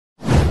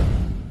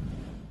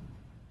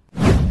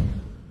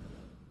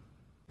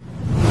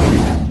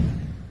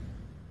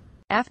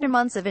After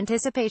months of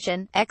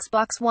anticipation,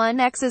 Xbox One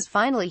X is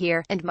finally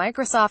here, and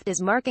Microsoft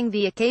is marking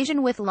the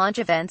occasion with launch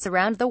events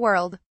around the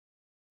world.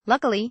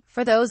 Luckily,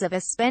 for those of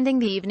us spending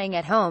the evening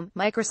at home,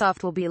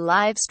 Microsoft will be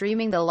live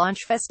streaming the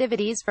launch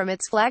festivities from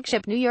its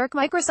flagship New York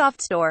Microsoft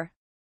Store.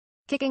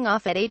 Kicking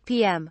off at 8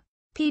 p.m.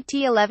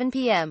 PT 11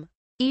 p.m.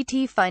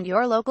 ET. Find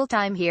your local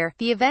time here.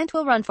 The event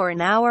will run for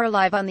an hour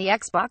live on the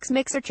Xbox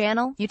Mixer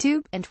channel,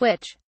 YouTube, and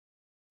Twitch.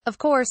 Of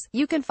course,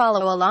 you can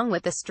follow along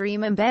with the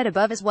stream embed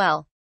above as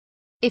well.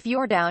 If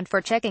you're down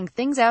for checking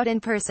things out in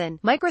person,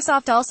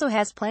 Microsoft also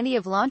has plenty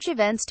of launch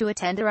events to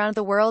attend around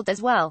the world as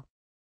well.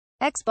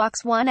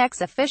 Xbox One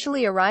X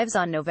officially arrives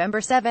on November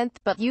 7th,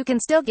 but you can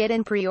still get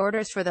in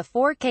pre-orders for the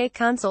 4K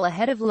console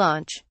ahead of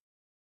launch.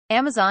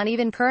 Amazon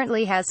even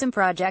currently has some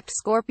Project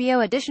Scorpio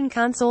Edition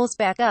consoles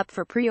back up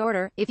for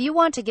pre-order, if you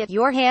want to get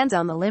your hands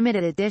on the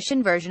limited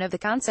edition version of the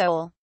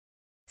console.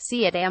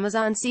 See at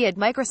Amazon, see at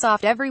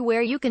Microsoft,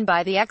 everywhere you can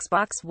buy the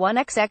Xbox One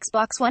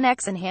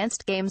X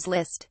Enhanced Games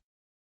list.